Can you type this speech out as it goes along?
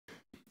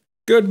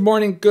Good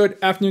morning, good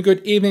afternoon,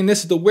 good evening.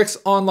 This is the WiX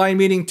Online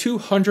Meeting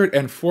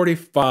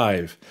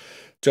 245.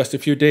 Just a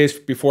few days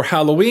before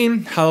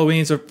Halloween.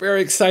 Halloween is a very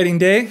exciting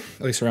day,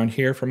 at least around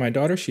here for my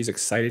daughter. She's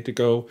excited to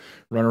go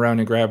run around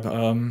and grab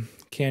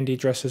candy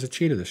dressed as a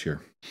cheetah this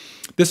year.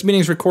 This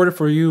meeting is recorded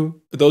for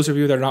you, those of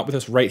you that are not with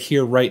us right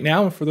here, right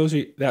now. And for those of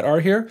you that are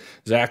here,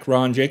 Zach,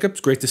 Ron,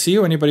 Jacobs, great to see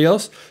you. Anybody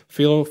else,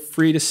 feel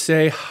free to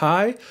say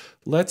hi.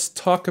 Let's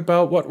talk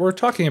about what we're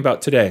talking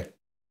about today.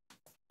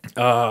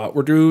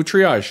 We're doing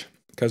triage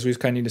because we just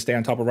kind of need to stay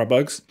on top of our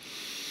bugs.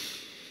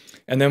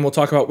 And then we'll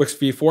talk about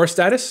WiX v4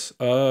 status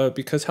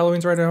because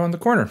Halloween's right around the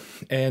corner.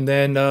 And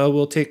then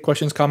we'll take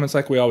questions, comments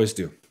like we always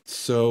do.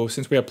 So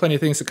since we have plenty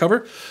of things to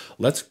cover,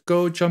 let's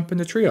go jump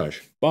into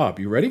triage. Bob,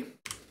 you ready?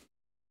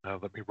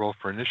 Let me roll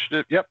for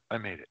initiative. Yep, I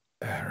made it.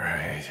 All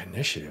right,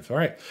 initiative. All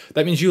right.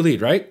 That means you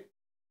lead, right?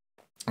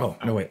 Oh,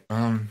 no, wait.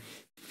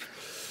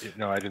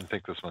 No, I didn't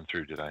think this one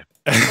through, did I?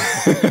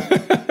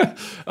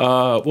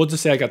 We'll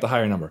just say I got the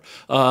higher number.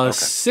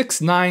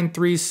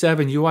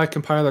 6937 UI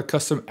compiler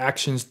custom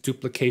actions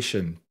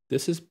duplication.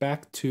 This is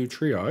back to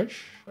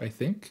triage, I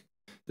think.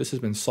 This has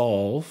been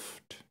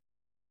solved.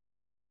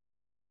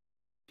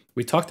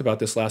 We talked about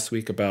this last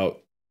week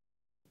about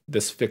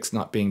this fix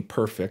not being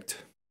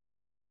perfect,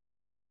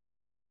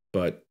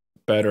 but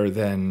better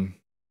than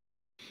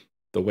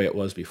the way it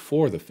was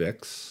before the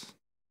fix.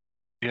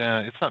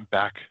 Yeah, it's not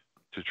back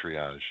to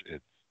triage.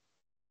 It's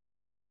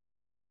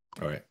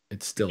all right.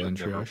 It's still in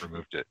triage.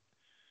 Removed it.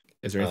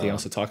 Is there anything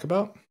else to talk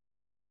about?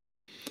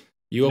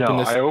 You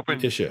opened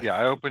this issue. Yeah,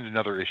 I opened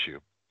another issue.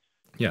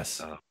 Yes.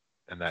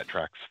 And that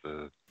tracks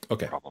the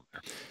problem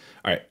there.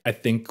 All right. I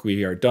think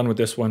we are done with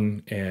this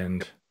one,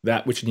 and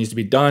that which needs to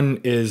be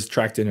done is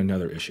tracked in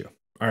another issue.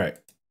 All right.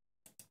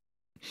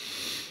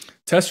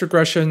 Test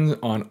regression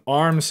on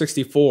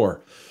ARM64.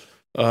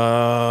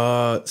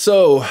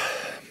 So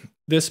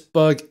this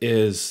bug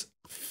is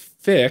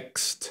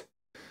fixed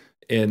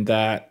in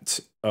that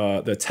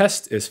the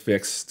test is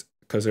fixed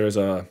because there's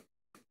a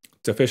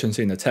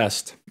deficiency in the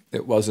test.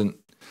 It was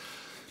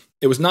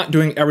not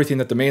doing everything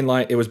that the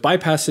mainline, it was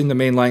bypassing the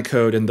mainline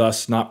code and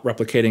thus not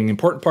replicating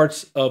important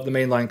parts of the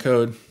mainline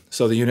code.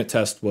 So the unit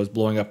test was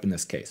blowing up in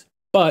this case.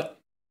 But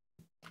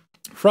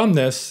from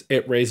this,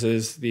 it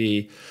raises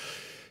the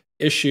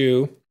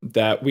issue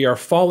that we are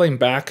falling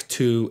back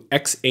to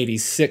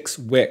x86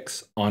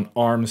 WiX on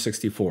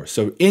ARM64.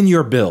 So in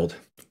your build,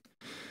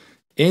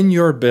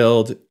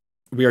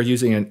 we are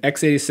using an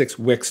x86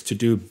 WiX to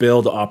do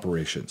build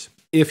operations.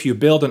 If you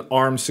build an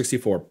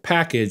ARM64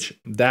 package,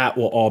 that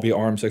will all be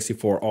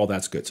ARM64, all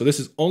that's good. So this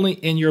is only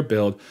in your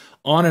build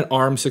on an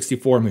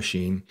ARM64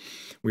 machine.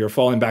 We are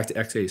falling back to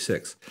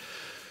x86.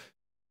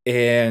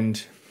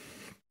 And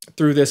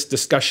through this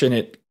discussion,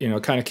 it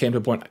kind of came to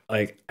a point,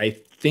 like, I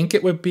think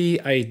it would be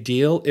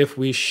ideal if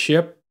we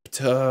shipped,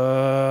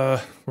 to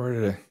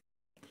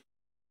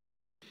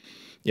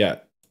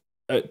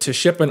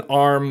ship an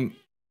ARM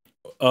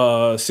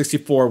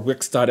 64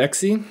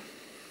 wix.exe.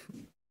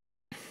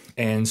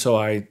 And so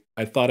I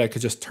thought I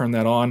could just turn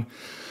that on,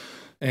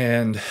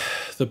 and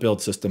the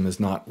build system is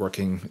not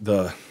working.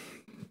 The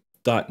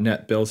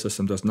 .NET build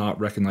system does not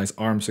recognize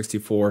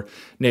ARM64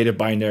 native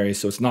binaries,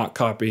 so it's not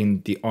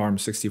copying the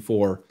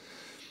ARM64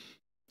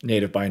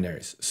 native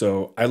binaries.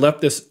 So I left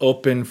this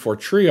open for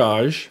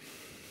triage.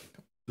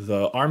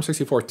 The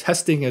ARM64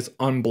 testing is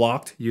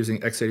unblocked using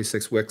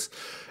x86 WiX,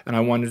 and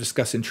I want to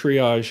discuss in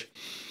triage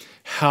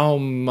how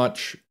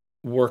much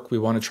work we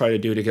want to try to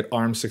do to get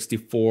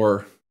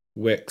ARM64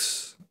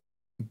 WiX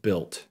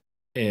built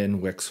in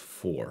WiX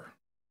 4.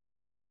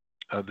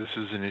 This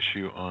is an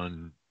issue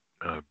on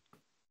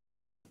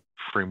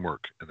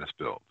framework in this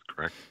build,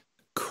 correct?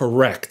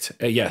 Correct.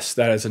 Yes,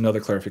 that is another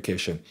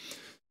clarification.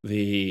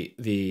 The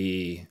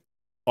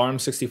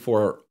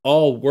ARM64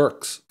 all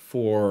works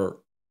for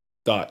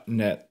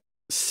 .NET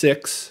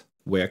 6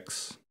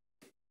 WiX,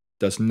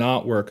 does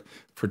not work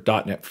for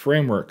 .NET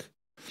Framework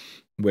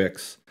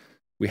WiX.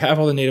 We have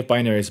all the native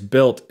binaries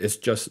built. It's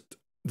just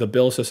the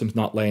build system's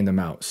not laying them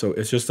out. So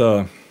it's just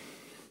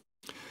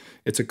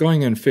it's a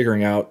going and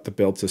figuring out the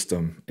build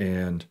system,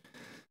 and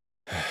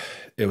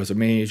it was a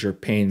major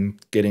pain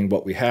getting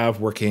what we have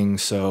working.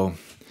 So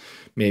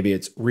maybe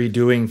it's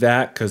redoing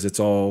that because it's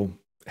all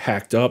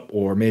hacked up,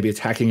 or maybe it's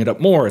hacking it up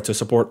more to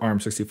support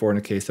ARM64 in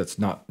a case that's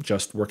not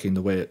just working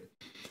the way it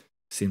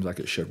seems like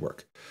it should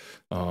work.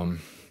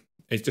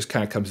 It just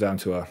kind of comes down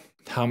to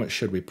how much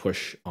should we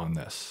push on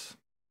this?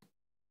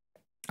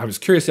 I was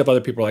curious if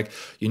other people were like,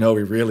 we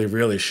really,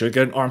 really should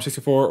get an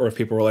ARM64, or if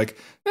people were like,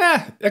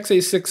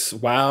 x86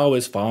 WoW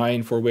is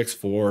fine for WiX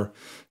 4,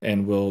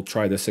 and we'll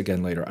try this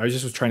again later. I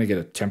was trying to get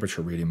a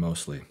temperature reading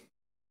mostly.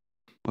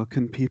 Well,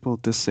 can people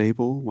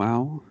disable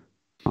WoW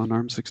on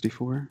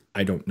ARM64?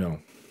 I don't know.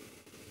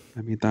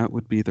 I mean, that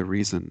would be the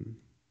reason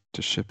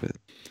to ship it.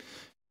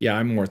 Yeah,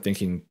 I'm more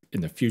thinking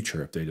in the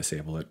future if they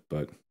disable it,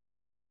 but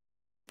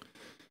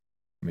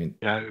I mean,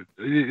 yeah,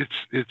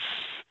 it's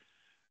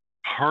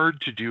hard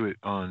to do it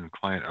on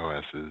client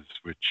OSs,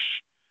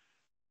 which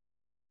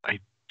I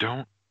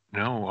don't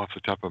know off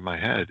the top of my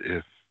head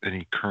if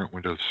any current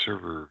Windows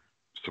Server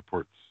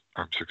supports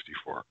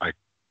ARM64. I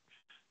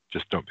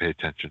just don't pay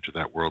attention to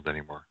that world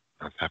anymore.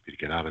 I was happy to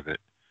get out of it.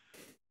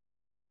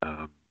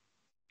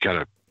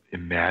 Gotta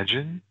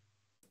imagine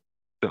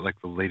that like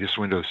the latest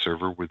Windows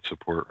Server would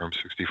support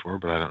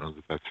ARM64, but I don't know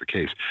that that's the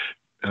case.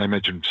 And I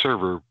mentioned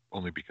server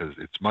only because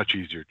it's much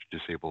easier to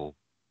disable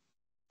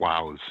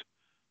WoWs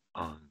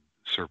on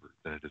server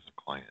than it is on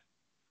client.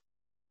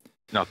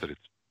 Not that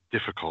it's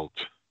difficult,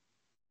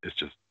 it's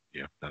just,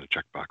 not a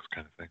checkbox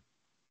kind of thing.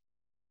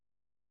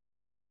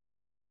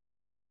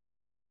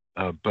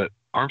 But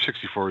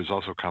ARM64 is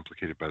also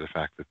complicated by the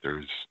fact that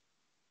there's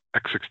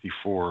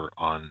x64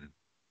 on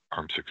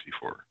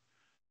ARM64.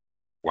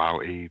 WoW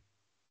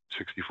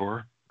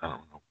A64? I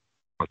don't know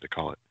what they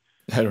call it.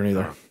 I don't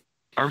either.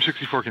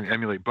 ARM64 can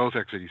emulate both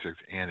x86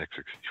 and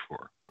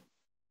x64.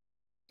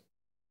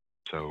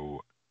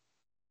 So,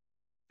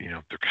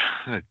 they're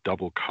kind of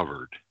double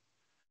covered.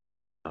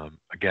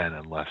 Again,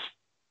 unless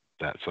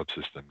that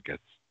subsystem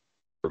gets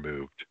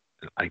removed.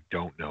 I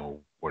don't know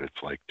what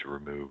it's like to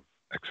remove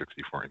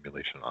x64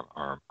 emulation on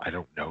ARM. I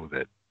don't know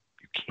that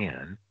you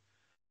can,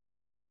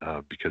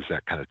 because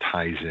that kind of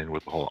ties in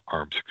with the whole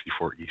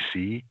ARM64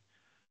 EC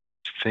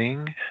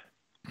thing.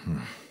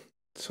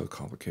 So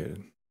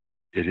complicated.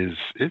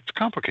 It's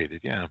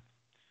complicated, yeah.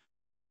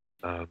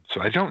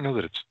 So I don't know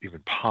that it's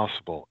even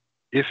possible.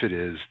 If it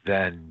is,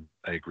 then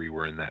I agree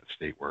we're in that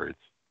state where it's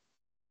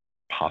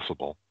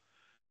possible,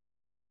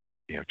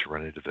 to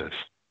run into this.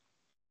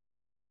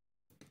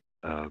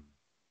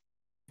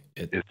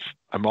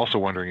 I'm also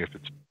wondering if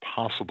it's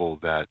possible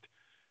that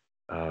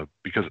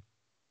because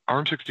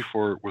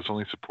ARM64 was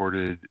only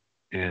supported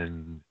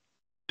in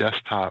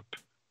desktop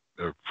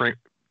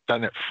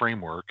 .NET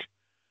Framework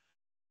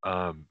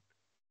as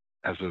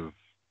of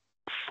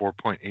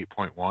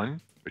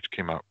 4.8.1, which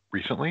came out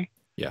recently.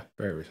 Yeah,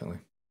 very recently.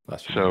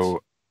 Last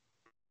few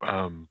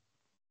months.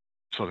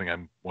 Something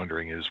I'm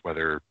wondering is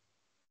whether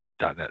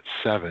 .NET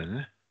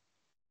 7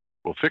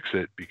 will fix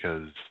it,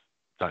 because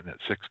 .NET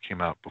 6 came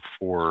out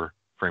before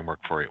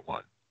Framework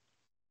 4.8.1.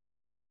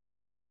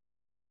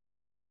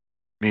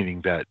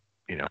 Meaning that,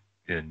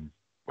 in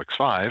WiX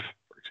 5,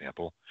 for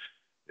example,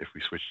 if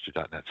we switch to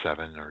 .NET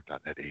 7 or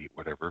 .NET 8,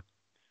 whatever,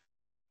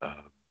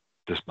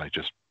 this might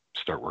just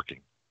start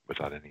working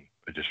without any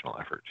additional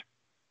effort.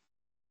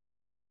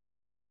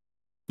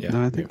 Yeah.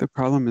 No, I think the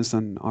problem is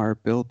on our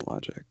build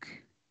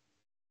logic.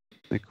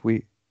 Like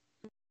we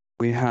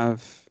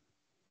have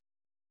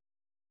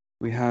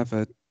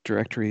a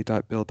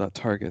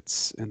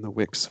directory.build.targets in the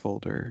WiX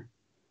folder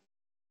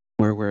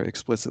where we're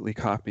explicitly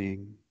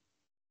copying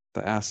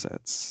the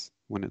assets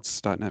when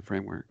it's .NET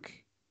Framework.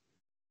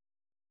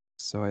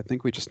 So I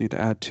think we just need to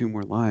add 2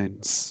 more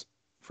lines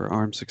for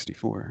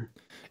ARM64.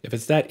 If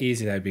it's that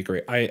easy, that'd be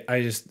great. I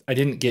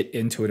didn't get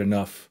into it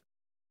enough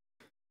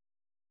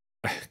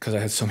because I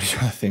had so many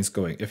other things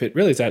going. If it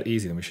really is that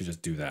easy, then we should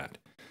just do that.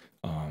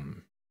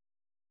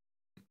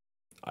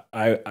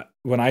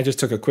 When I just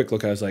took a quick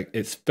look, I was like,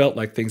 it felt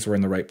like things were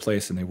in the right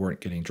place and they weren't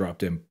getting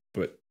dropped in.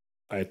 But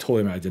I told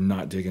him I did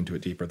not dig into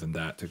it deeper than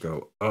that to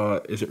go,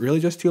 is it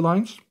really just 2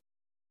 lines?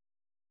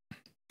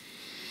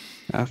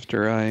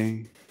 After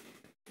I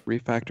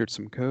refactored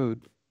some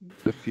code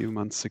a few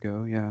months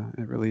ago, yeah,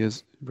 it really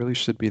is. It really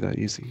should be that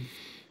easy.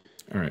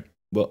 All right.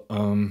 Well,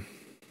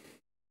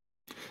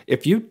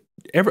 if you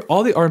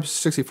all the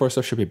ARM64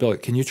 stuff should be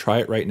built. Can you try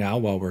it right now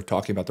while we're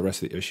talking about the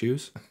rest of the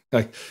issues?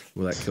 Like,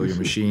 will that kill your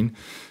machine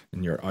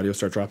and your audio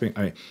start dropping?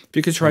 I mean, if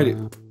you could try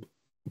to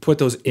put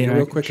those in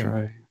real quick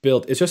and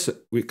build. It's just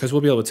because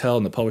we'll be able to tell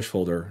in the publish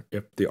folder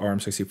if the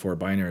ARM64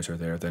 binaries are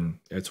there, then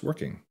it's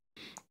working,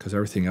 because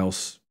everything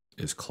else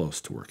is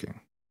close to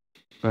working.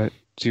 But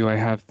do I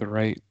have the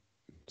right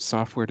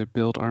software to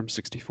build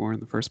ARM64 in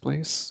the first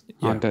place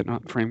on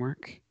 .NET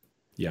Framework?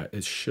 Yeah,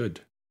 it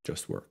should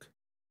just work.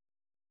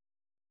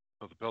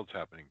 So the build's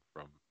happening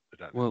from the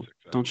 .NET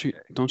 6.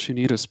 Don't you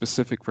need a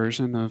specific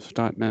version of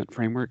 .NET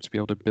Framework to be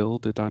able to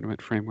build a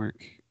 .NET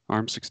Framework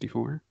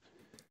ARM64?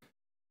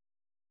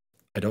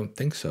 I don't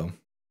think so.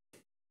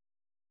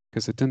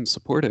 Because it didn't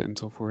support it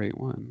until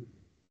 4.8.1.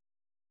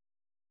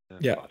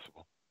 Yeah,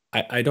 possible.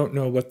 I don't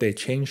know what they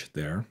changed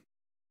there,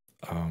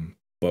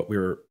 but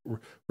we're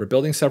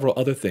building several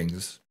other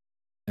things,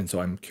 and so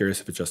I'm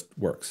curious if it just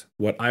works.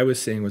 What I was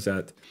saying was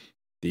that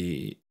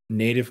the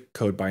native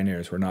code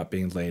binaries were not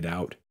being laid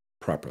out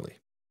properly,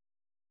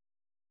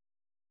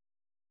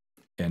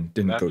 and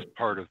didn't go. That's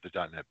part of the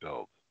 .NET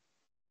build.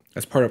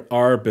 That's part of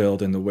our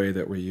build in the way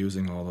that we're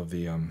using all of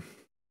the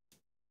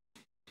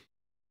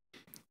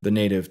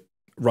native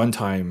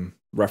runtime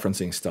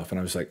referencing stuff. And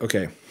I was like,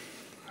 okay,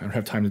 I don't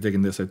have time to dig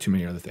in this. I have too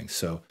many other things.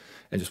 So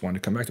I just wanted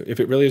to come back to it. If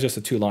it really is just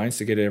the 2 lines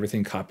to get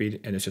everything copied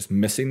and it's just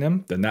missing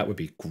them, then that would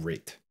be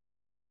great.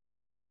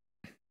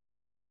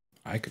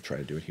 I could try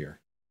to do it here.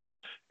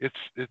 It's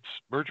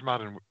merge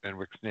mod and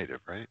WiX native,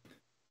 right?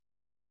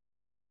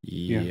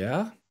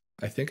 Yeah,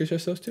 I think it's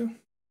just those 2.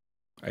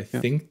 I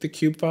think the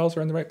cube files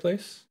are in the right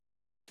place.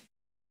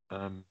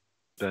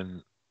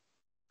 Then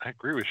I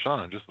agree with Sean.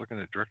 I'm just looking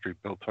at directory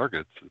build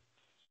targets.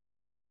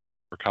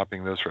 We're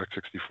copying those for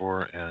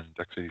x64 and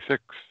x86,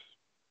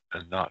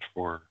 and not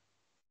for.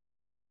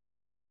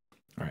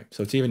 All right,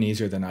 so it's even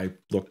easier than I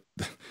looked.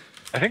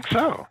 I think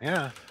so.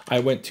 Yeah. I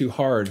went too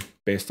hard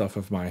based off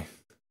of my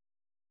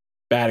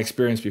bad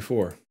experience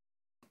before.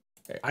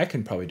 I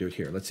can probably do it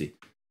here. Let's see.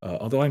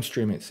 Although I'm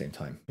streaming at the same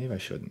time, maybe I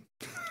shouldn't.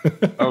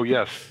 Oh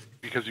yes,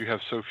 because you have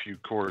so few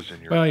cores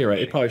in your. Well, you're right.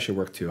 machine. It probably should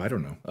work too. I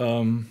don't know.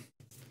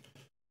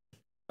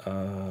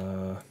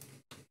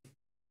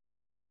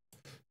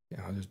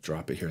 Yeah, I'll just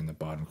drop it here in the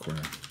bottom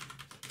corner.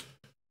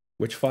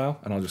 Which file?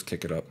 And I'll just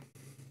kick it up.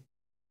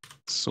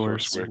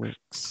 Source WiX.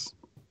 WiX.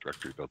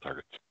 Directory build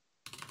targets.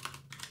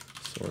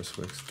 Source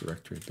WiX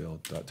directory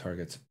build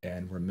 .targets,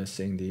 and we're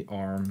missing the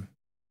ARM.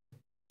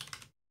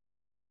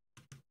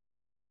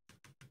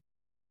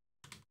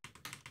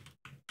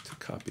 To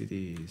copy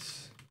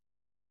these.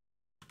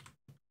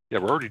 Yeah,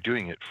 we're already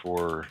doing it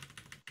for.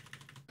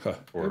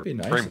 That'd be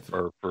nice.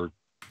 For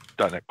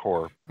 .NET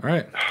Core. All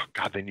right. Oh,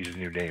 God, they need a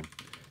new name.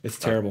 It's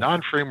terrible.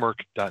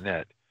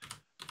 Non-framework.net,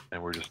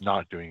 and we're just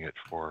not doing it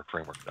for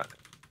framework.net.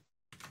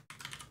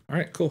 All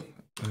right, cool.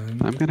 I'm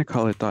going to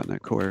call it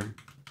 .NET Core,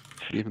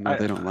 even though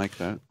they don't like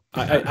that.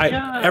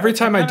 Every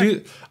time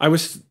I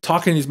was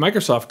talking to these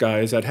Microsoft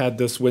guys that had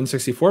this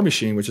Win64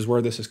 machine, which is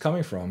where this is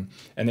coming from,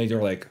 and they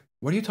were like,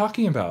 "What are you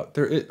talking about?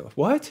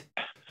 What?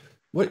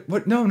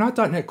 No, not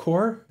 .NET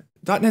Core,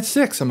 .NET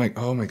 6." I'm like,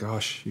 "Oh my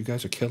gosh, you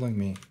guys are killing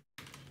me."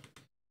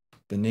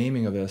 The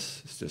naming of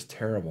this is just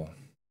terrible.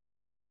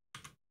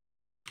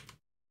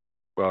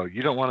 Well,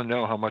 you don't want to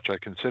know how much I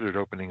considered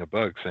opening a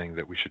bug saying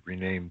that we should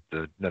rename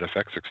the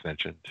NetFX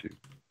extension to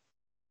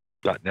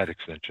 .NET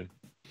extension.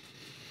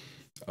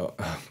 Oh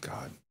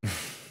God.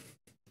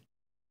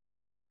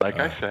 Like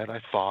I said,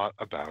 I thought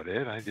about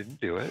it. I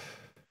didn't do it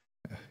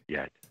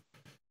yet.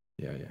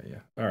 Yeah.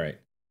 All right.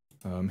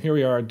 Here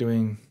we are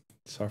doing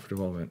software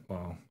development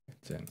while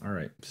it's in. All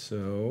right.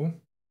 So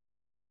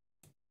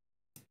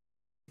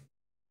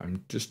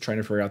I'm just trying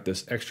to figure out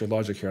this extra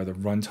logic here. The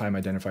runtime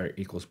identifier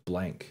equals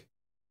blank.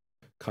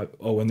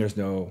 Oh, and there's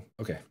no.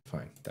 Okay,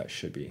 fine. That's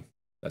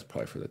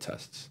probably for the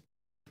tests.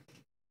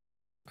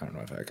 I don't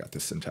know if I got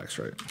this syntax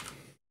right.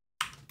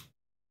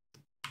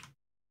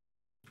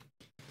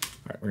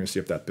 All right, we're going to see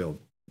if that build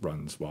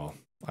runs while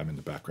I'm in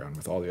the background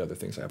with all the other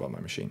things I have on my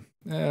machine.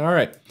 All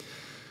right.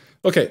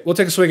 Okay, we'll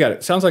take a swig at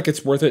it. Sounds like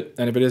it's worth it.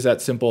 And if it is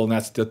that simple and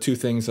that's the two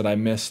things that I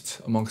missed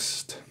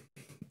amongst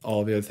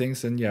all the other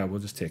things, then yeah, we'll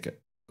just take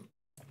it.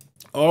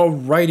 All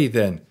righty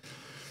then.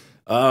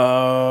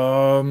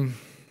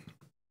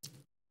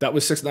 That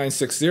was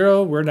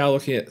 6960. We're now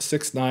looking at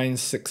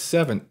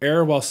 6967.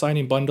 Error while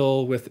signing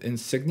bundle with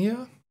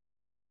Insignia.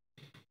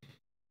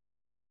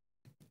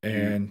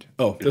 And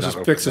this is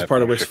fixed as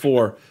part of WiX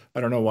 4.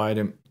 I don't know why I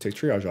didn't take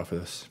triage off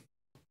of this.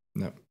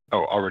 No.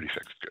 Oh, already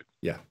fixed. Good.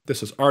 Yeah, this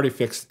was already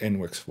fixed in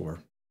WiX 4.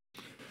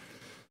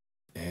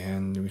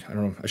 And I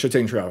don't know. I should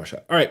have taken triage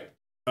off. All right.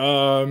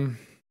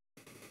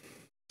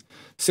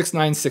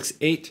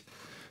 6968.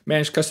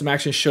 Manage custom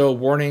actions show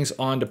warnings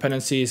on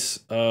dependencies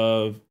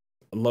of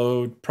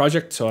load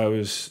project. So I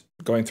was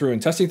going through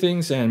and testing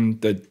things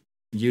and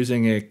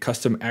using a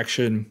custom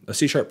action, a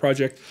C#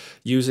 project,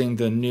 using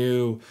the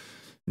new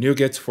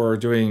NuGets for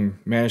doing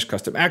managed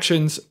custom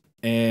actions,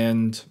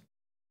 and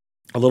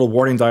a little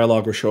warning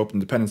dialog will show up in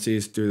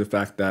dependencies due to the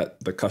fact that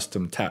the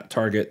custom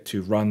target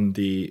to run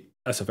the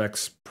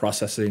SFX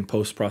processing,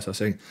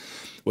 post-processing,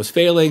 was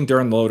failing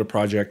during the load of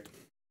project.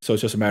 So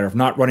it's just a matter of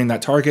not running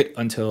that target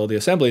until the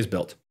assembly is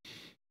built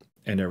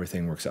and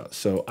everything works out.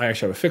 So I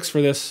actually have a fix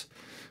for this.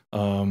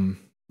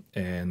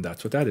 And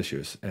that's what that issue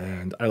is.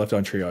 And I left it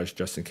on triage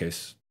just in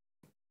case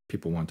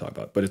people want to talk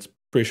about it. But it's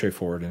pretty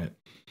straightforward and it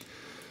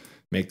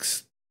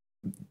makes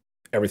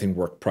everything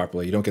work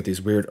properly. You don't get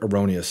these weird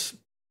erroneous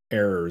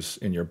errors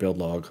in your build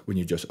log when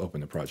you just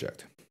open the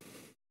project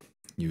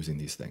using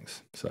these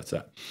things. So that's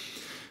that.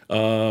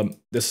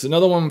 This is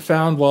another one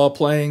found while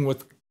playing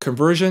with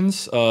conversions,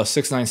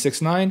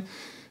 6969.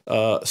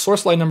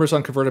 Source line numbers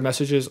on converted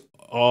messages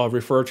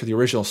refer to the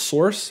original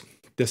source.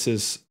 This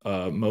is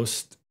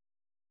most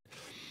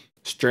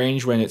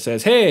strange when it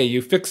says, hey,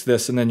 you fixed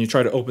this, and then you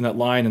try to open that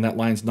line and that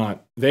line's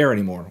not there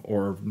anymore,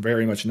 or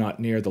very much not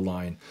near the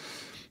line.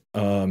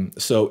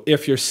 So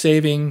if you're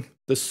saving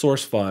the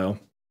source file,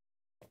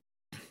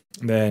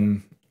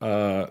 then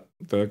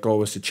the goal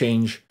was to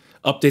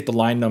update the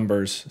line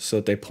numbers so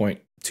that they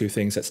point to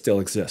things that still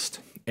exist,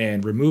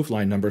 and remove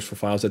line numbers for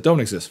files that don't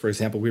exist. For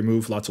example, we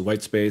remove lots of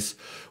white space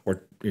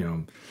or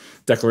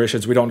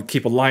declarations. We don't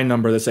keep a line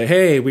number that say,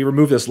 hey, we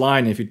removed this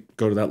line. And if you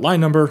go to that line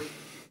number,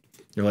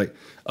 you're like,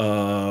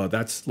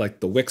 that's like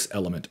the WiX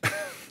element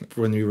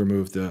when you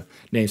remove the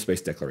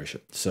namespace declaration.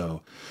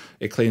 So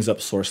it cleans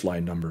up source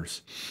line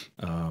numbers.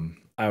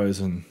 I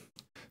was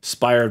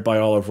inspired by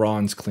all of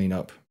Ron's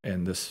cleanup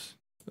and this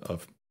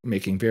of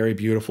making very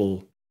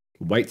beautiful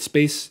white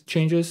space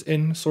changes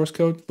in source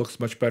code. Looks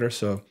much better.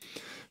 So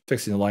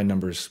fixing the line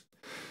numbers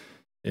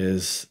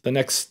is the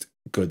next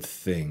good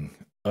thing.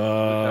 This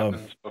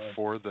happens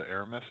before the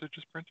error message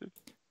is printed?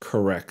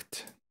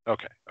 Correct.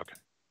 Okay.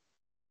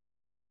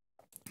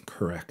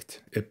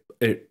 Correct. It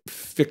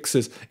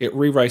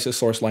rewrites the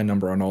source line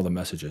number on all the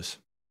messages.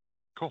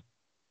 Cool.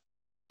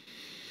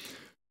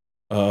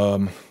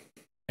 And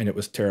it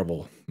was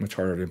terrible, much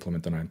harder to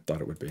implement than I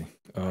thought it would be.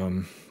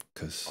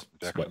 Because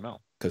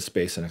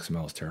space in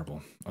XML is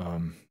terrible.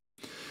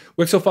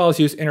 WiX files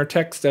use inner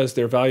text as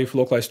their value for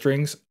localized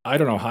strings. I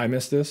don't know how I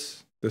missed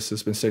this. This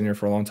has been sitting here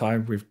for a long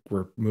time.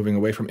 We're moving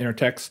away from inner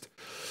text.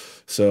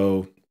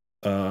 So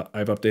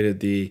I've updated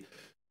the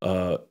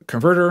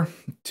converter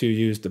to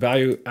use the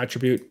value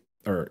attribute,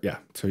 so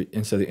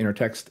instead of the inner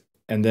text.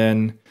 And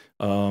then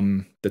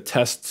the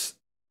tests,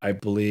 I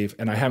believe,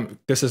 and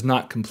this is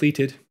not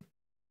completed,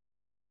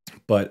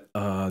 but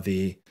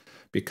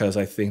because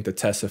I think the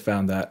tests have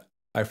found that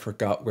I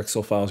forgot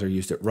WiX files are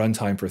used at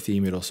runtime for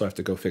ThemeUtil, so I have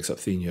to go fix up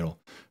ThemeUtil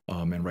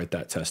and write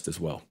that test as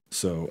well.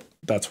 So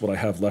that's what I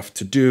have left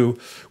to do,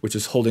 which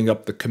is holding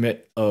up the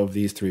commit of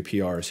these 3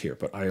 PRs here.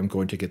 But I am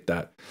going to get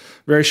that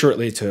very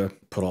shortly to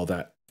put all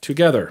that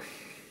together.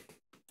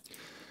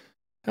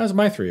 How's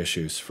my 3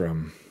 issues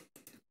from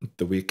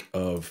the week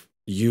of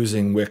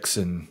using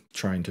WiX and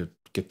trying to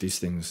get these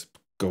things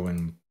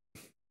going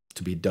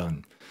to be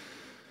done?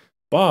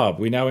 Bob,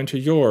 we now enter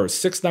yours.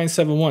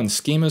 6971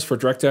 schemas for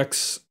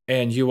DirectX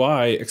and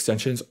UI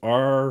extensions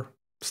are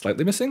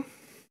slightly missing.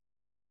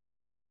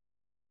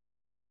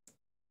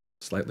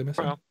 Slightly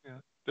missing? Well, yeah,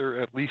 they're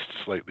at least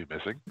slightly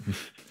missing.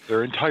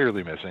 They're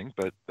entirely missing,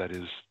 but that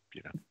is,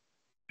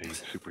 a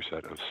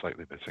superset of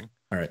slightly missing.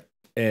 All right.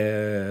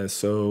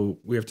 So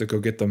we have to go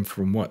get them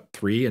from what,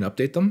 3 and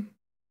update them?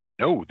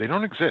 No, they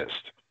don't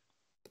exist.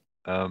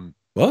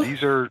 What?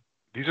 These are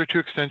 2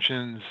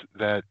 extensions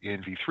that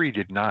in v3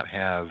 did not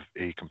have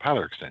a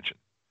compiler extension.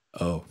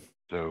 Oh.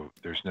 So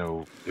there's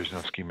no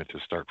schema to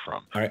start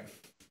from. All right.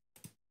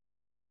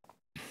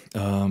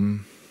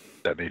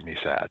 That made me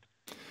sad.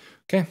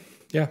 Okay.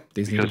 Yeah,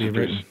 these need to be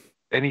written.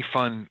 Any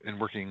fun in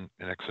working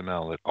in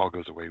XML, it all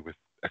goes away with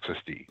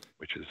XSD,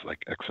 which is like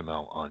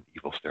XML on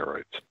evil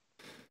steroids.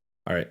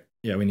 All right.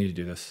 Yeah, we need to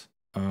do this.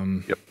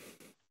 Yep.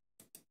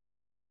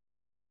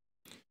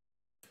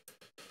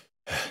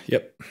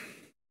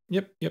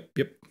 Yep.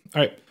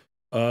 All right.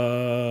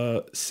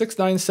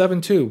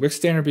 6972 WiX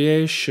standard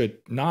BA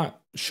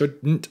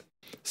shouldn't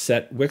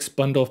set WiX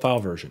bundle file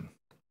version.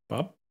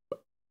 Bob?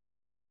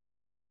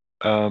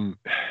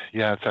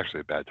 Yeah, it's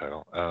actually a bad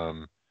title.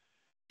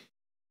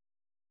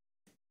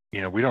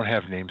 We don't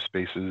have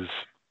namespaces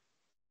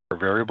for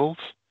variables,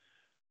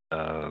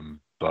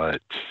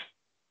 but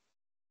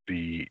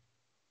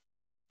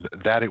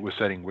that it was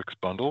setting WiX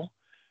bundle,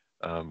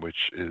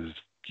 which is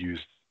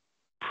used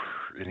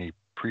in a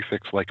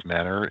prefix-like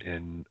manner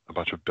in a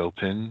bunch of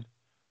built-in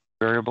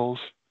variables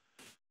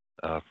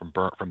from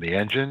the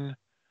engine.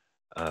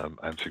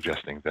 I'm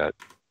suggesting that,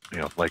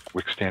 like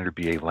WiX standard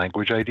BA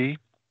language ID,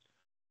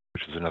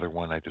 which is another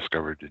one I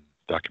discovered in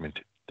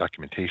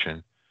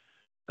documentation.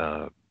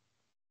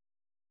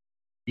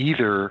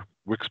 Either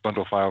WiX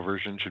bundle file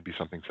version should be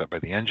something set by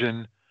the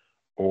engine,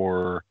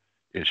 or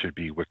it should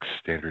be WiX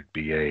standard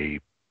BA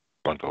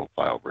bundle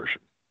file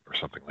version, or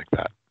something like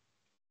that.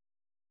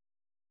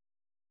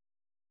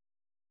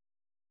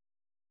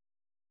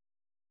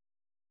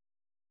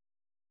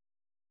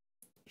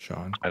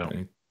 Sean? I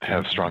don't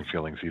have strong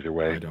feelings either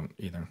way. I don't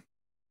either.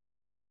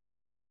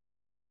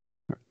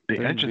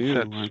 The engine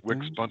sets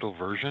WiX bundle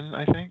version,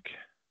 I think.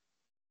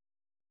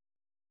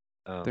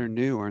 They're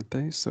new, aren't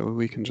they? So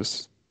we can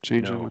just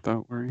change them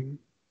without worrying?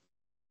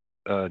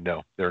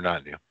 No, they're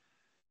not new.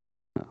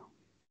 No.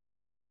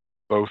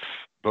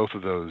 Both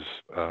of those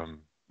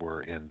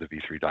were in the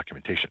v3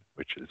 documentation,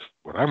 which is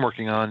what I'm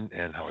working on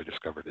and how I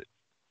discovered it.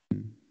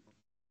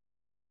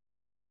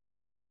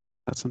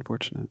 That's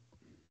unfortunate.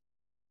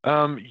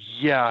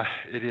 Yeah,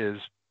 it is.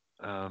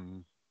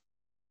 I'm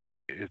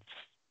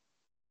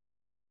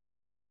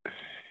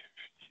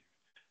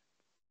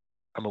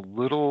a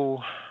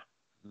little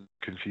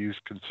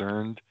confused,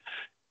 concerned.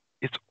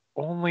 It's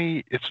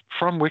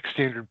from WiX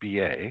standard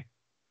BA,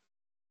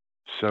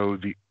 so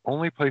the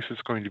only place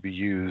it's going to be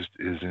used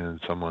is in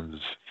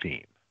someone's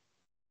theme,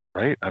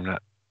 right?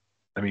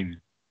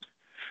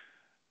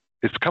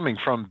 It's coming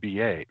from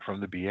the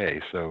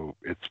BA, so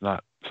it's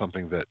not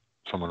something that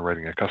someone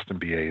writing a custom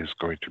BA is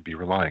going to be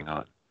relying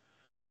on.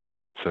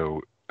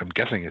 So I'm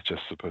guessing it's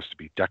just supposed to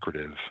be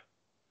decorative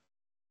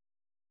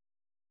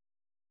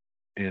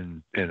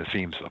in a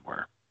theme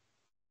somewhere.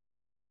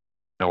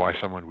 Now, why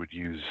someone would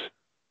use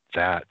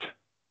the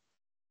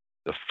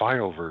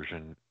file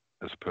version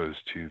as opposed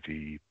to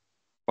the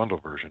bundle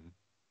version,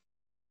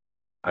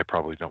 I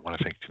probably don't want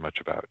to think too much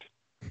about.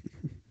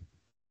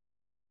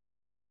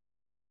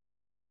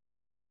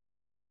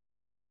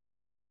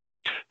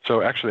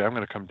 So actually, I'm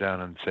going to come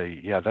down and say,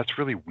 yeah, that's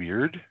really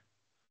weird,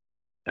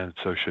 and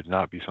so should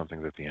not be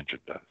something that the engine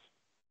does.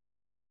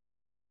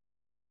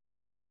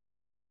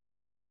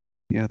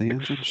 Yeah, the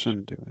engine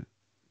shouldn't do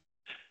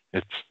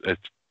it.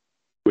 It's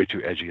way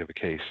too edgy of a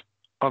case.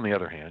 On the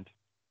other hand,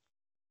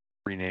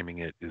 renaming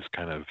it is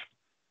kind of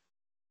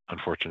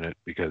unfortunate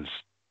because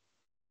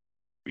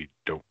we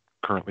don't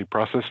currently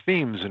process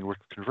themes in WiX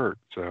Convert.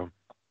 So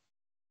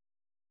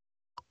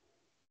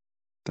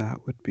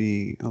That would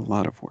be a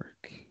lot of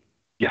work.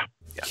 Yeah.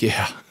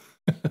 Yeah.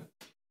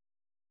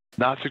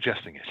 Not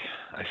suggesting it.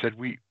 I said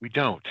we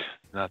don't.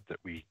 Not that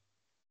we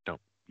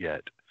don't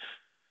yet.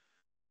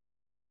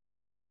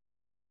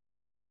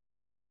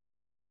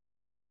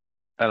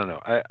 I don't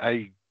know.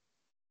 I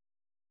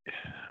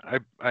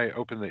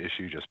opened the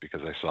issue just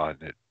because I saw it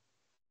and it,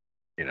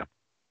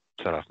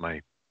 set off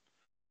my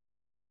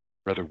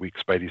rather weak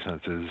spidey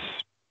senses.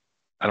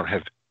 I don't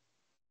have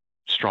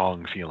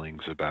strong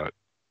feelings about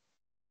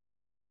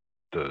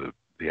the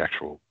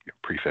actual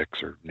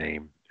prefix or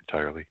name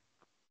entirely.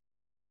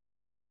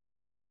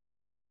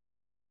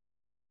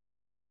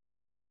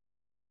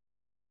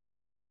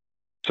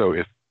 So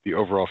if the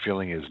overall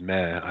feeling is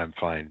meh, I'm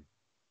fine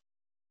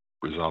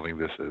resolving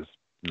this as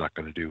not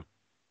going to do.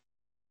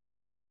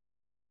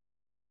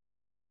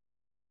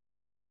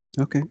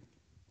 Okay.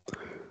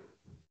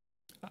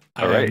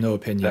 I have no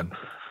opinion.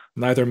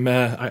 Neither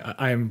meh.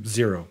 I am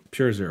zero.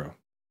 Pure zero.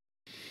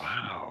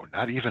 Wow,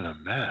 not even a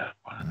meh.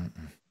 Wow.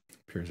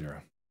 Pure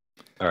zero.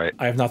 All right.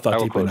 I have not thought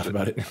deep enough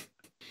about it.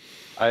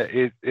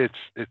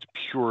 It's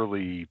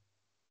purely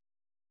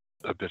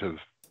a bit of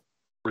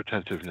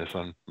retentiveness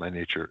on my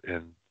nature,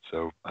 and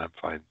so I'm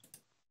fine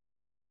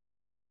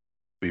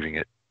leaving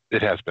it.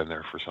 It has been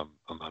there for some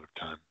amount of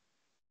time.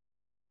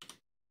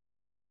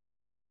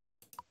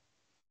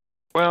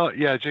 Well,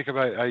 yeah, Jacob,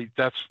 I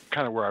that's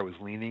kind of where I was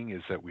leaning,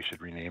 is that we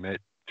should rename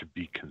it to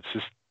be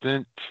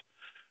consistent.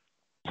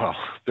 Well,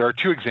 there are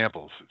two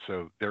examples,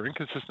 so they're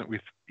inconsistent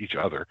with each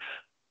other.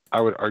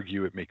 I would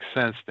argue it makes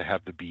sense to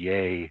have the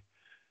BA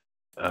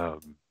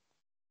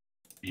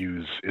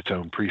use its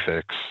own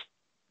prefix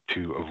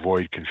to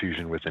avoid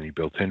confusion with any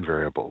built-in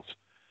variables.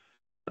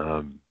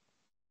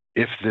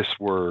 If this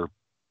were,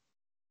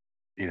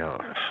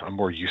 a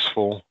more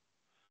useful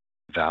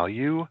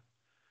value,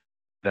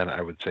 then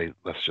I would say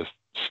let's just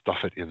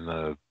stuff it in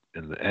the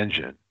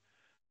engine.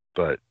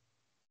 But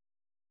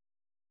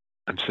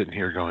I'm sitting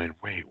here going,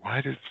 wait,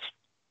 why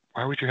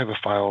would you have the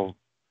file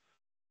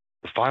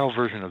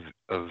version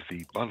of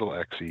the bundle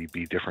exe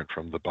be different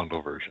from the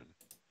bundle version?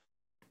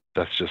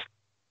 That's just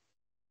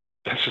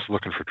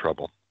looking for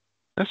trouble.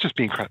 That's just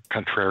being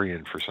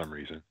contrarian for some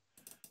reason.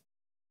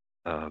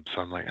 So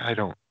I'm like, I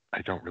don't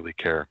really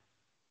care.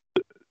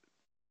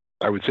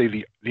 I would say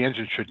the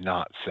engine should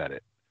not set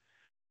it.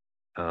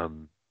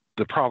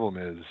 The problem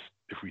is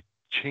if we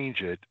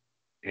change it,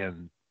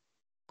 and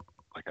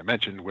like I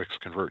mentioned, WiX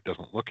convert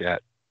doesn't look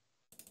at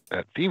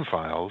theme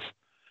files.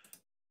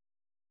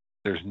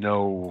 There's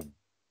no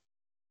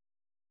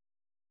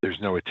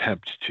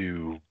attempt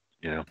to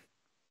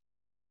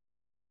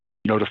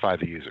notify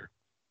the user.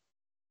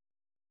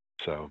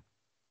 So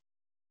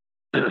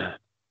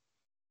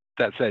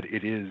that said,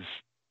 it is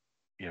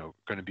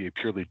going to be a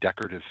purely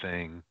decorative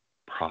thing,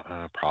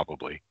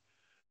 probably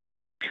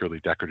purely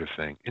decorative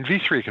thing. In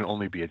V3, it can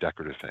only be a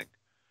decorative thing.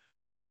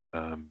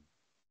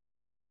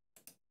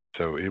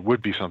 So it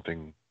would be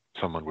something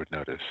someone would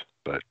notice,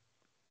 but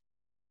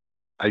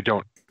I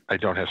don't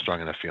have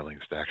strong enough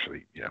feelings to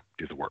actually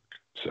do the work.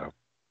 So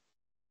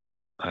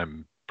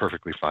I'm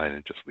perfectly fine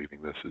in just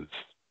leaving this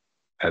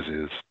as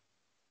is.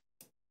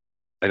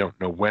 I don't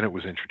know when it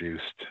was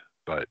introduced,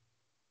 but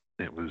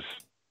it was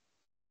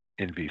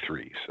in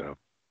V3, so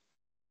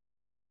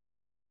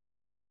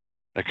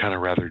I kind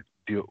of rather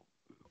deal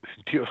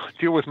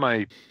with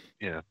my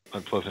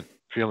unpleasant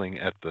feeling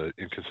at the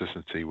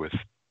inconsistency with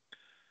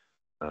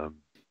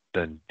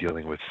than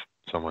dealing with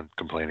someone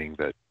complaining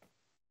that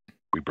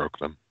we broke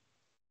them.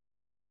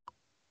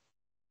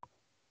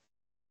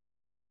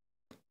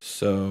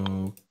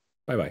 So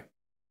bye.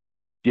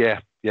 Yeah,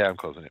 I'm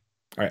closing it.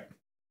 All right.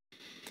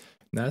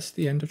 And that's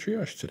the end of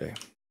triage today.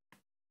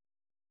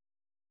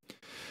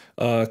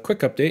 Quick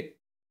update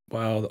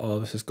while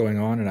all this is going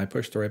on and I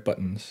push the right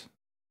buttons.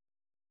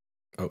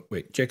 Oh,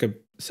 wait. Jacob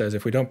says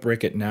if we don't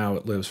break it now,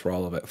 it lives for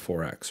all of it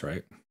 4x,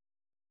 right?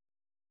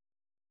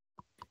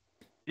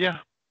 Yeah.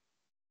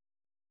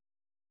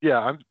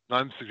 Yeah,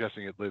 I'm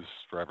suggesting it lives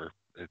forever.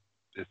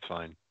 It's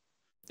fine.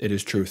 It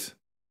is truth.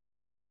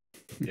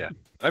 Yeah.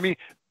 I mean,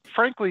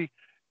 frankly,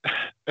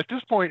 at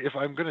this point, if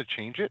I'm going to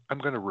change it, I'm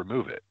going to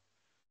remove it.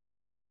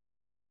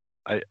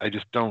 I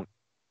just don't,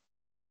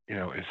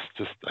 it's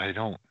just, I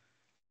don't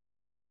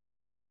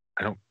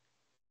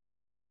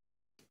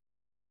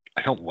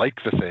like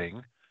the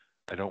thing.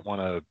 I don't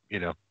want to,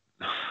 to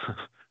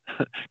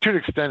an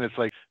extent, it's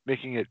like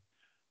making it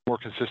more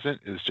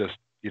consistent is just,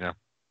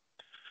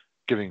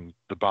 giving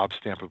the Bob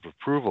stamp of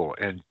approval.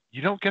 And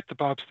you don't get the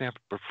Bob stamp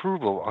of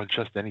approval on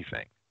just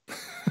anything.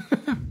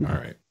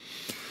 All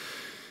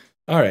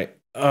right.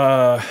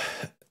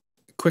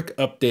 Quick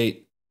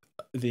update.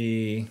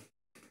 It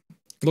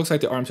looks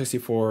like the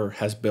ARM64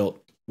 has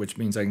built, which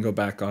means I can go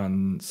back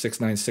on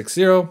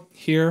 6960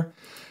 here,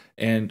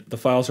 and the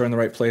files are in the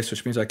right place,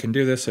 which means I can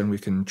do this, and we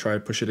can try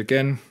to push it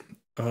again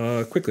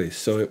quickly.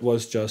 So it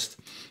was just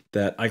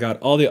that I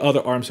got all the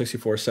other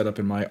ARM64 set up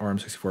in my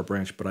ARM64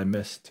 branch, but I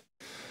missed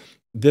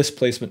this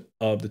placement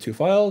of the two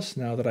files.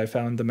 Now that I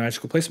found the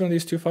magical placement of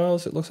these two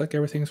files, it looks like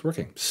everything's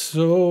working.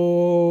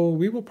 So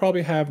we will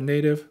probably have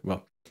native,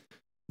 well,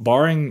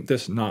 barring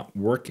this not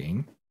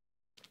working,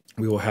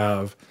 we will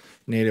have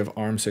native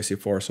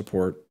ARM64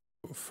 support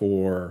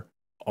for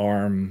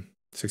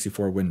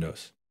ARM64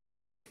 Windows,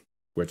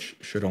 which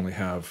should only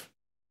have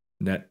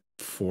Net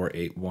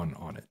 481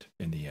 on it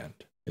in the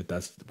end.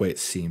 That's the way it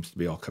seems to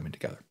be all coming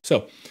together.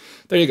 So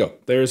there you go.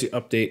 There's the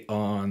update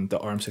on the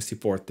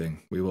ARM64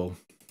 thing. We will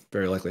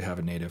very likely have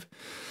a native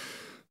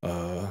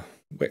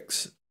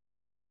WiX,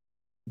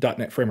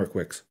 .NET Framework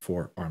WiX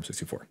for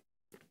ARM64.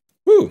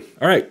 Woo!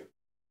 All right.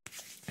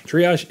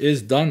 Triage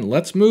is done.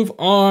 Let's move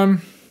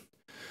on.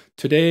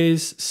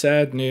 Today's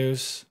sad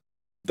news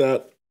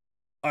that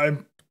I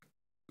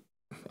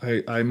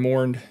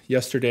mourned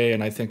yesterday,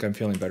 and I think I'm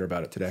feeling better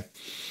about it today.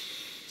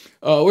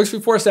 WiX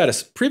v4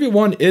 status. Preview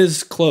 1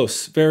 is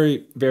close.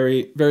 Very,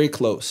 very, very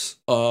close.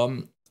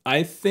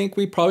 I think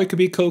we probably could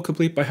be code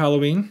complete by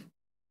Halloween.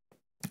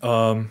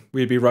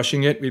 We'd be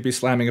rushing it. We'd be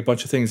slamming a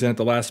bunch of things in at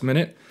the last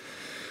minute.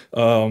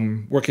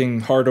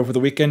 Working hard over the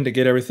weekend to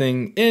get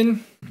everything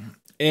in.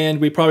 And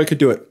we probably could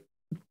do it.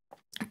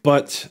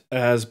 But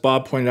as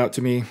Bob pointed out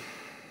to me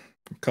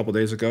a couple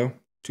days ago,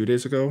 2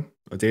 days ago,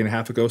 a day and a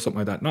half ago, something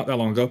like that, not that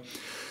long ago,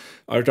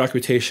 our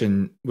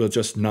documentation will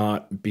just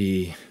not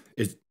be,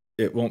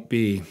 it won't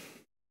be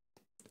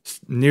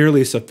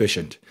nearly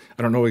sufficient.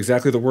 I don't know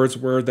exactly the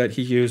word that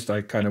he used.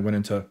 I kind of went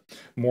into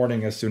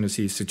mourning as soon as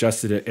he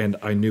suggested it, and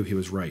I knew he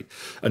was right.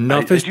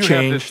 Enough has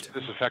changed. Have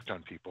this effect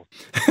on people.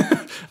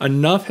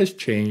 Enough has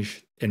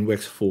changed in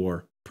WiX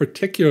 4,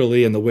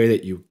 particularly in the way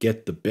that you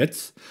get the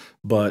bits,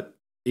 but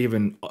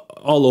even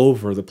all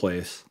over the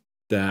place,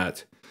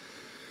 that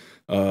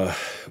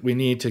we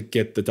need to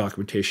get the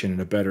documentation in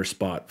a better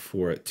spot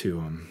for it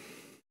to,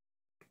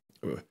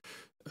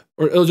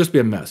 or it'll just be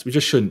a mess. We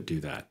just shouldn't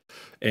do that.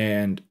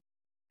 And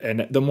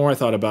the more I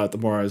thought about it, the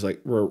more I was like,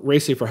 we're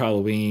racing for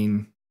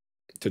Halloween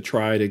to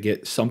try to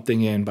get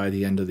something in by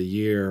the end of the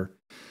year.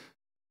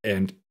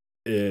 And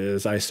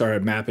as I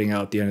started mapping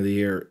out the end of the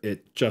year,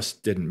 it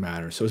just didn't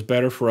matter. So it's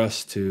better for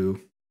us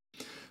to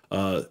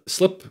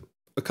slip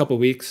a couple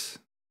weeks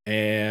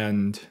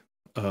and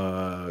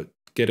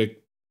get a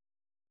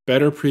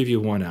better preview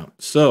 1 out.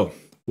 So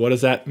what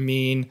does that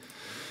mean?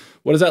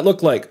 What does that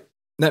look like?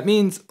 That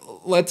means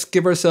let's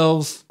give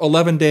ourselves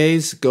 11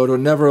 days, go to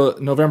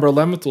November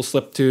 11th. We'll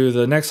slip to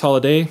the next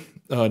holiday,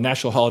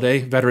 national holiday,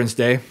 Veterans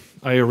Day.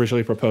 I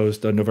originally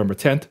proposed November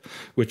 10th,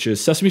 which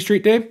is Sesame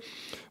Street Day,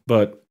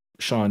 but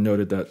Sean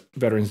noted that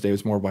Veterans Day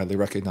was more widely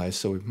recognized,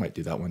 so we might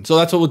do that one. So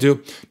that's what we'll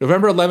do.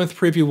 November 11th,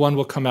 preview 1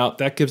 will come out.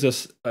 That gives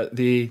us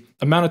the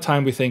amount of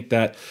time we think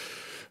that,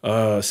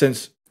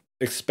 since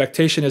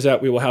expectation is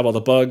that we will have all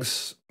the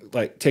bugs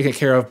like taken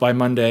care of by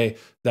Monday,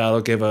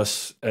 that'll give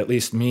us, at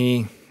least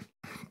me,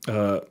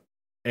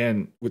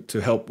 and to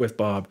help with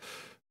Bob,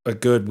 a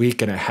good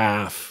week and a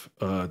half,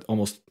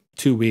 almost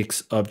 2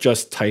 weeks of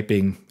just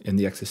typing in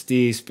the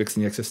XSDs,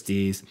 fixing the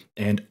XSDs,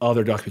 and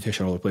other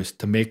documentation all over the place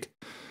to make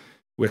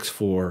WiX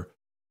 4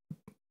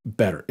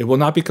 better. It will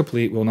not be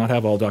complete. We will not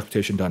have all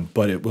documentation done,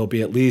 but it will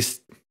be at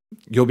least,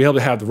 you'll be able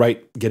to have the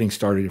right getting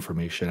started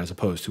information, as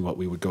opposed to what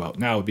we would go out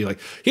now. It would be like,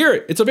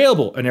 here, it's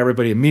available. And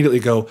everybody immediately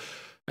go,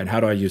 and how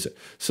do I use it?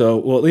 So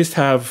we'll at least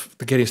have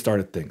the getting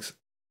started things.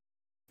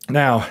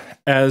 Now,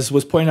 as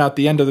was pointed out at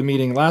the end of the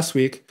meeting last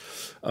week,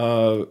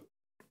 .NET,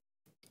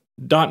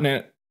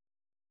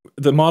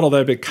 the model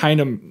that I've been kind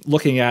of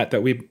looking at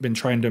that we've been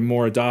trying to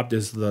more adopt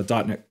is the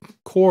 .NET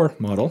Core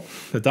model,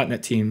 the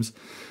 .NET Teams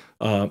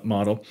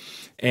model.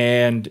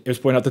 And it was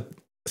pointed out that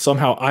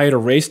somehow I had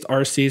erased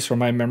RCs from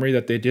my memory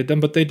that they did them,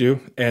 but they do.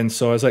 And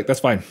so I was like,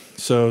 that's fine.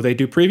 So they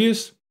do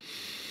previews.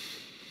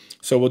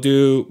 So we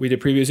did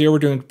previews here. We're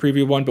doing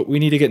preview 1, but we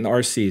need to get in the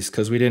RCs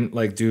because we didn't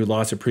do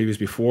lots of previews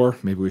before.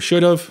 Maybe we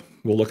should have.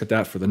 We'll look at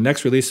that for the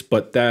next release,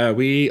 but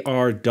we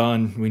are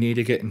done. We need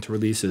to get into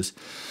releases.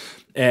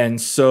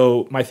 And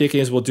so my thinking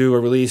is we'll do a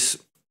release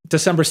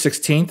December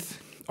 16th,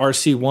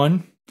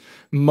 RC1,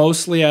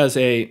 mostly as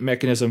a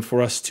mechanism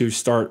for us to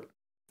start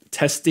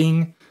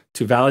testing,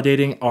 to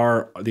validating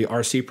the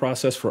RC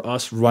process for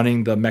us,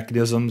 running the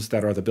mechanisms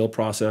that are the build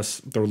process,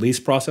 the release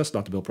process,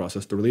 not the build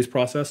process, the release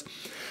process,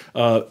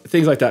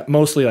 things like that,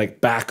 mostly like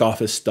back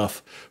office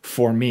stuff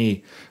for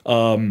me.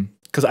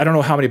 Because I don't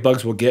know how many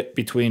bugs we'll get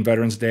between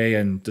Veterans Day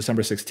and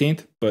December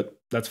 16th, but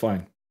that's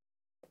fine.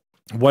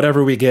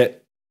 Whatever we get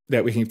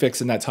that we can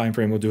fix in that time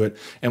frame, we'll do it.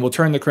 And we'll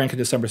turn the crank on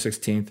December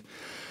 16th.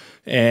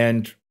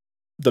 And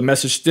the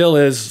message still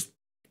is,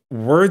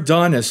 we're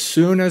done as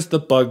soon as the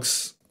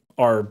bugs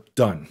are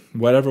done.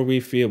 Whatever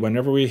we feel,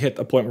 whenever we hit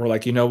the point where we're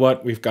like, you know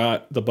what, we've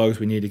got the bugs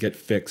we need to get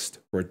fixed,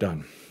 we're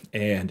done.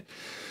 And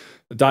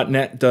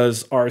 .NET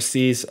does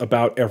RCs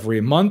about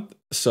every month.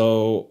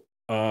 So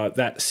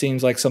that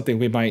seems like something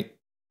we might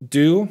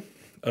do,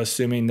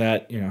 assuming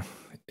that,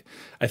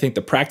 I think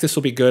the practice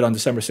will be good on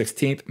December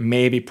 16th,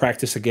 maybe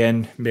practice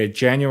again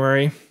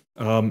mid-January,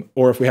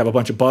 or if we have a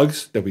bunch of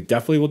bugs, then we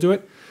definitely will do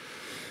it.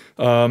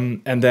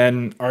 And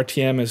then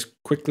RTM as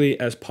quickly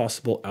as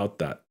possible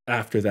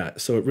after that.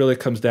 So it really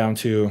comes down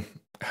to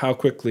how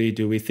quickly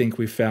do we think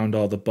we found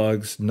all the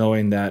bugs,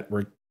 knowing that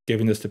we're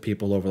giving this to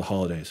people over the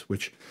holidays,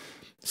 which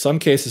some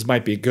cases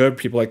might be good.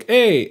 People are like,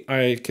 hey,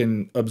 I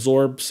can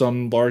absorb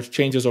some large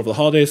changes over the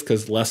holidays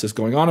because less is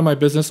going on in my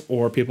business.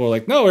 Or people are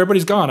like, no,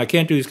 everybody's gone. I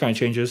can't do these kind of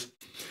changes.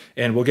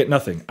 And we'll get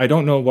nothing. I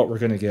don't know what we're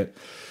going to get,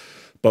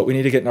 but we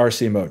need to get in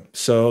RC mode.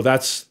 So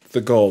that's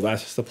the goal.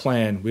 That's the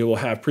plan. We will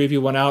have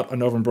preview 1 out on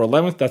November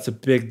 11th. That's a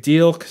big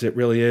deal because it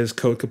really is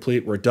code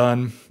complete. We're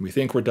done. We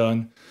think we're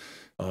done.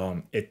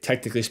 It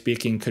technically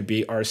speaking could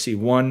be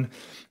RC1.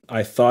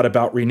 I thought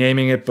about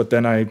renaming it, but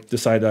then I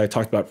decided I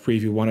talked about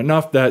preview 1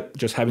 enough that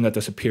just having that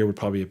disappear would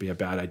probably be a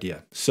bad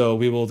idea. So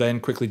we will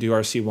then quickly do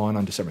RC1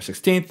 on December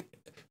 16th.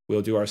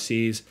 We'll do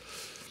RCs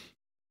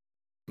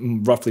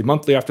roughly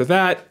monthly after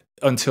that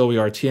until we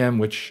RTM,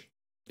 which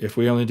if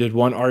we only did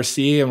 1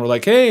 RC and we're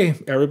like, hey,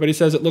 everybody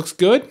says it looks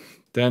good,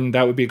 then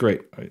that would be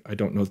great. I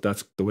don't know if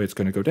that's the way it's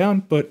going to go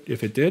down, but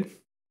if it did,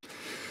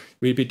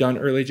 we'd be done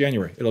early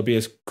January. It'll be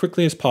as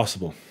quickly as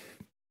possible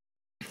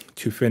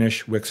to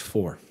finish WiX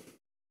 4.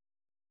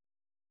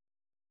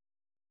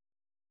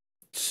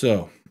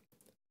 So,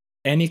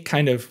 any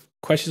kind of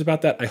questions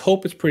about that? I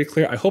hope it's pretty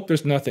clear. I hope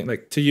there's nothing,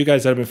 like to you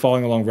guys that have been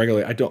following along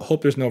regularly, I don't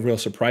hope there's no real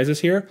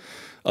surprises here.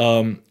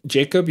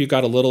 Jacob, you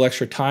got a little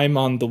extra time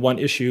on the one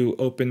issue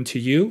open to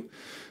you.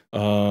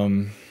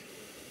 You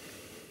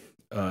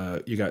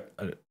got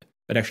an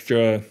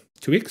extra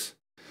 2 weeks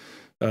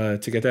to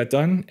get that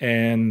done.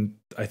 And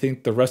I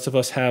think the rest of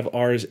us have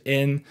ours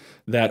in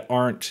that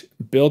aren't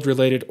build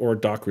related or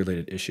doc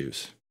related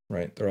issues,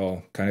 right? They're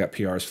all kind of got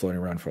PRs floating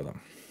around for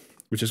them,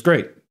 which is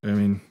great. I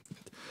mean,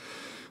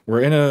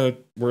 we're in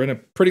a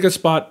pretty good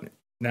spot.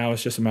 Now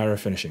it's just a matter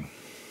of finishing.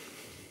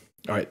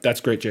 All right, that's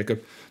great,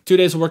 Jacob. 2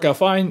 days will work out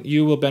fine.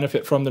 You will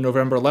benefit from the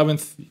November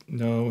 11th.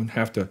 No,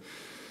 have to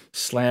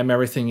slam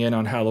everything in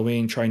on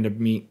Halloween trying to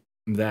meet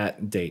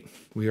that date.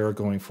 We are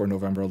going for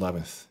November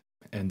 11th.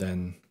 And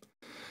then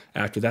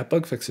after that,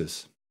 bug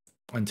fixes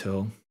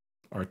until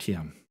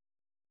RTM.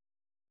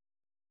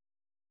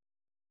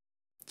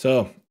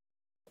 So,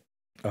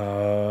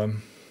 that's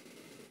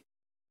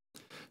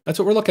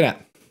what we're looking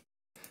at.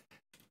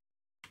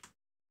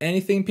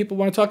 Anything people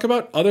want to talk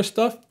about? Other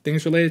stuff?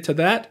 Things related to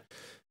that?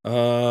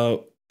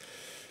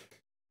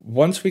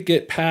 Once we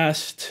get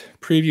past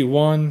preview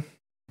 1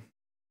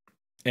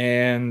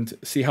 and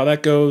see how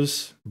that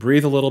goes,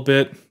 breathe a little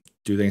bit,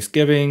 do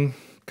Thanksgiving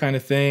kind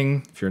of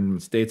thing, if you're in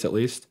the States at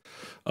least,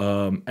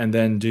 and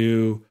then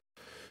do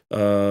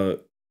RC1,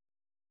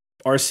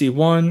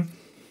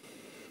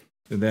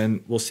 and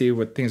then we'll see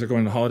what things are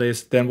going in the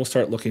holidays. Then we'll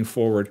start looking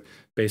forward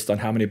based on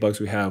how many bugs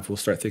we have. We'll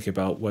start thinking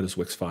about what does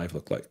WiX 5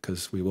 look like,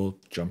 because we will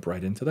jump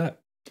right into that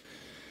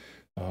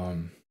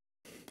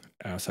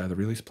outside of the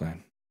release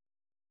plan.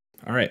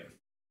 All right.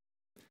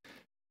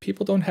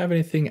 People don't have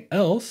anything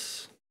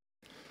else.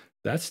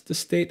 That's the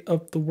state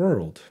of the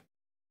world.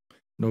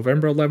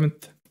 November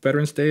 11th,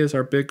 Veterans Day is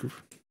our big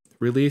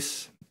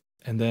release,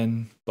 and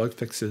then bug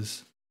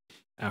fixes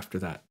after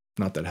that.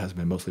 Not that it hasn't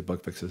been mostly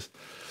bug fixes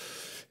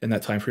in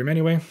that time frame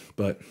anyway,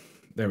 but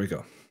there we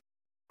go.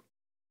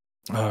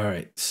 All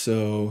right,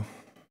 so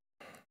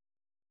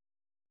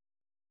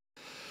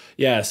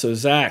yeah, so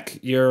Zach,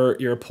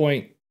 your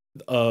point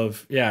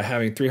of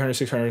having 300,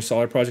 600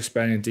 solid projects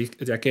spanning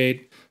a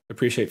decade.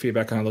 Appreciate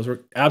feedback on how those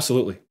work.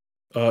 Absolutely.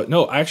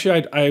 No,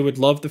 actually, I would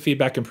love the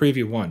feedback in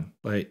preview 1.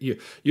 Like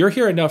you're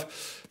here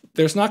enough.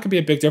 There's not going to be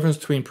a big difference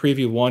between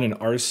preview 1 and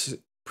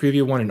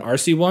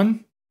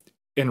RC1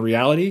 in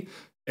reality,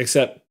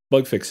 except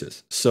bug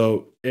fixes.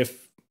 So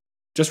if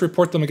just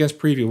report them against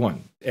preview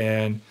 1,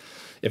 and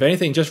if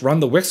anything, just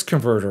run the WiX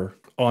converter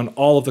on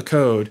all of the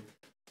code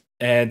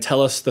and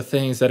tell us the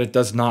things that it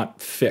does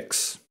not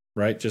fix.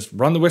 Right? Just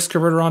run the WiX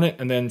converter on it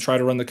and then try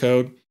to run the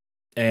code,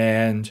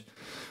 and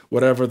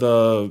whatever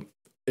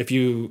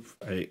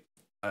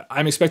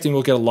I'm expecting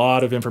we'll get a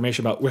lot of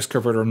information about WiX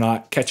converter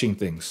not catching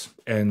things,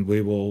 and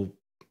we will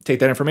take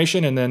that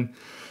information and then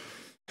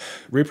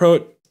repro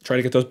it, try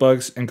to get those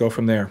bugs, and go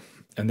from there.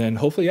 And then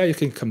hopefully, you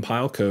can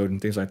compile code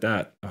and things like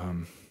that,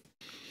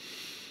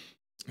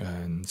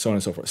 and so on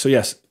and so forth. So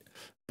yes.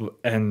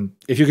 And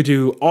if you could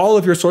do all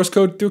of your source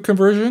code through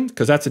conversion,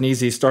 because that's an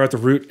easy start at the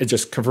root and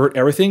just convert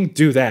everything,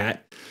 do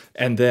that.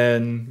 And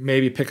then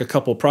maybe pick a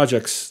couple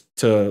projects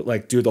to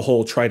like do the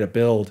whole try to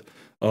build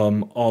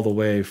all the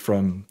way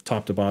from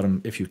top to bottom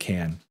if you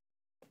can.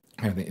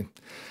 I mean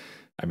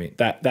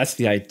that's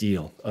the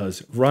ideal,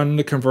 is run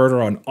the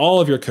converter on all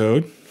of your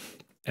code,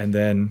 and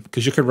then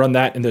because you could run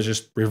that and then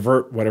just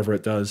revert whatever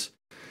it does.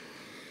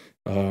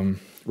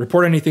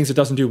 Report any things it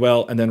doesn't do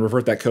well, and then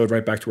revert that code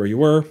right back to where you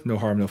were. No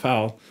harm, no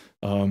foul.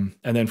 And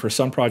then for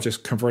some projects,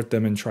 convert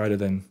them and try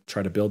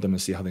to build them and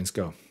see how things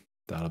go.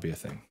 That'll be a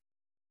thing.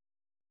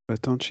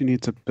 But don't you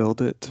need to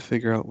build it to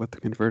figure out what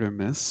the converter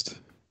missed?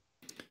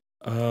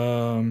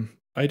 I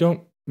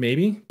don't,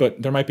 maybe,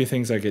 but there might be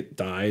things like it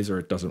dies or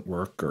it doesn't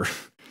work, or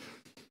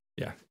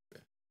yeah.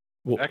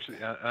 Well,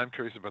 actually, I'm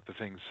curious about the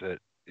things that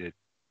it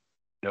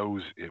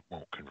knows it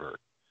won't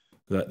convert.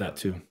 That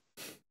too.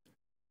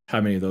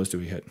 how many of those do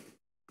we hit?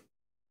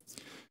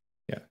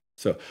 Yeah.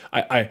 So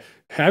I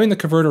having the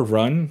converter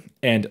run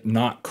and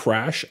not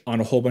crash on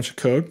a whole bunch of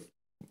code,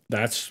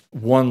 that's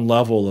one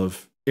level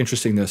of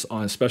interestingness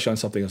on, especially on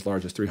something as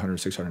large as $300,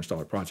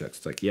 $600 projects.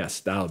 It's like, yes,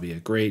 that'll be a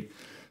great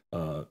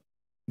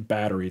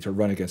battery to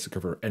run against the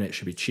converter, and it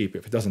should be cheap.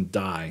 If it doesn't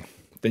die,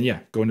 then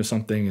yeah, go into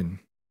something and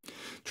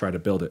try to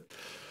build it.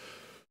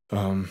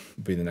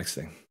 Be the next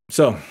thing.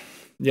 So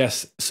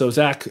yes, so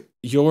Zach,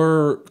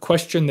 your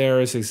question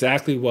there is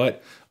exactly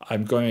what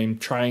I'm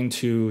trying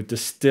to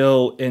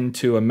distill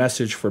into a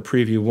message for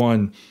Preview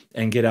 1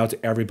 and get out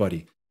to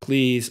everybody.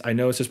 Please, I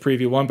know it says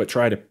Preview 1, but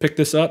try to pick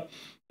this up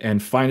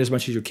and find as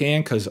much as you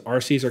can, because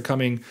RCs are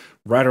coming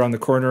right around the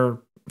corner,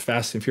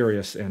 fast and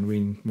furious, and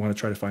we want to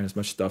try to find as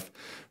much stuff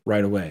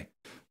right away.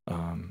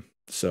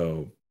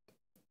 So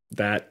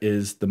that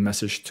is the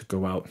message to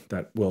go out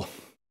that will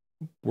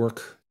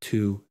work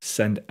to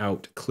send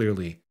out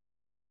clearly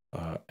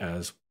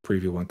as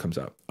Preview 1 comes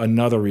out.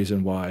 Another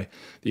reason why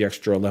the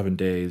extra 11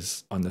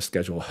 days on the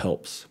schedule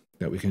helps,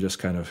 that we can just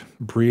kind of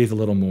breathe a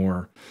little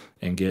more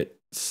and get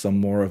some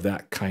more of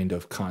that kind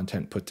of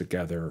content put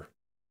together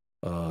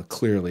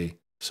clearly,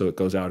 so it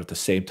goes out at the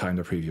same time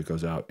the preview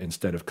goes out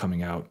instead of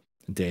coming out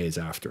days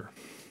after,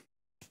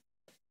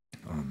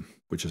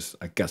 which is,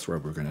 I guess, where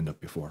we're going to end up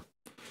before.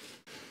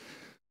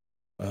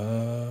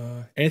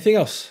 Anything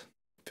else?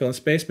 Fill in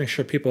space. Make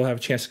sure people have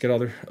a chance to get all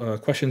their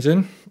questions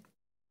in.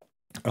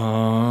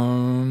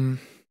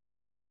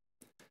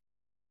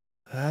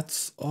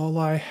 That's all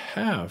I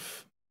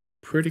have.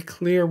 Pretty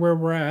clear where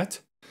we're at.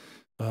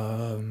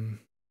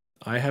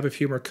 I have a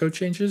few more code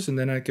changes, and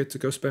then I get to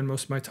go spend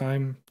most of my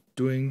time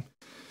doing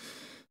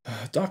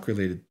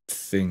doc-related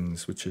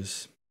things, which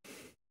is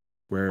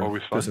where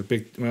there's a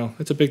big,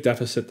 it's a big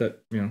deficit that,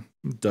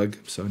 dug,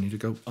 so I need to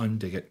go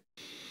undig it.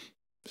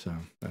 So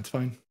that's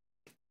fine.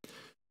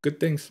 Good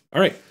things.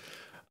 All right.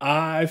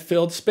 I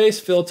filled space,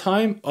 filled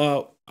time.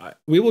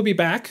 We will be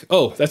back.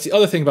 Oh, that's the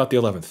other thing about the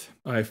 11th.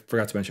 I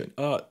forgot to mention.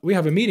 We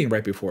have a meeting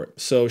right before it.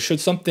 So should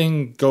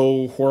something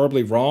go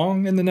horribly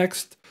wrong in the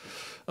next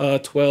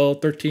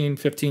 12, 13,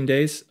 15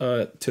 days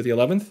to the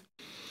 11th,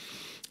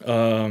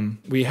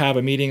 we have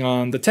a meeting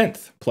on the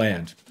 10th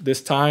planned.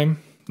 This time,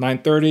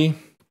 9:30,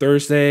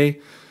 Thursday,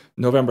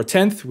 November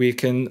 10th. We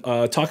can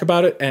talk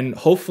about it, and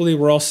hopefully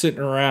we're all sitting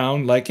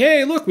around like,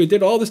 hey, look, we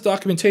did all this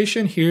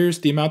documentation. Here's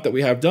the amount that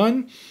we have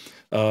done.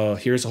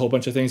 Here's a whole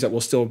bunch of things that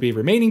will still be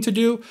remaining to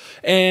do.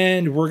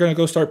 And we're going to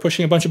go start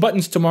pushing a bunch of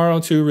buttons tomorrow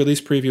to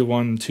release Preview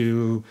 1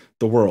 to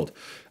the world.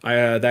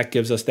 That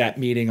gives us that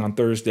meeting on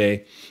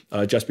Thursday,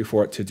 just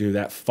before it, to do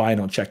that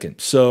final check-in.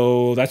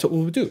 So that's what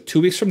we'll do.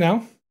 2 weeks from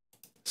now,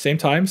 same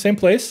time, same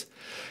place.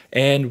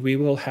 And we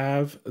will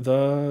have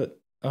the,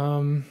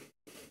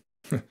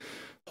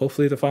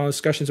 hopefully the final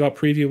discussions about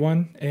Preview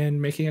 1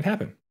 and making it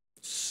happen.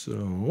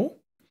 So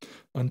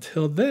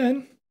until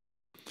then,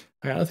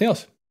 I got nothing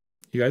else.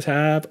 You guys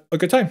have a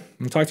good time.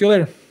 I'll talk to you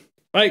later.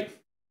 Bye.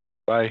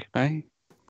 Bye. Bye.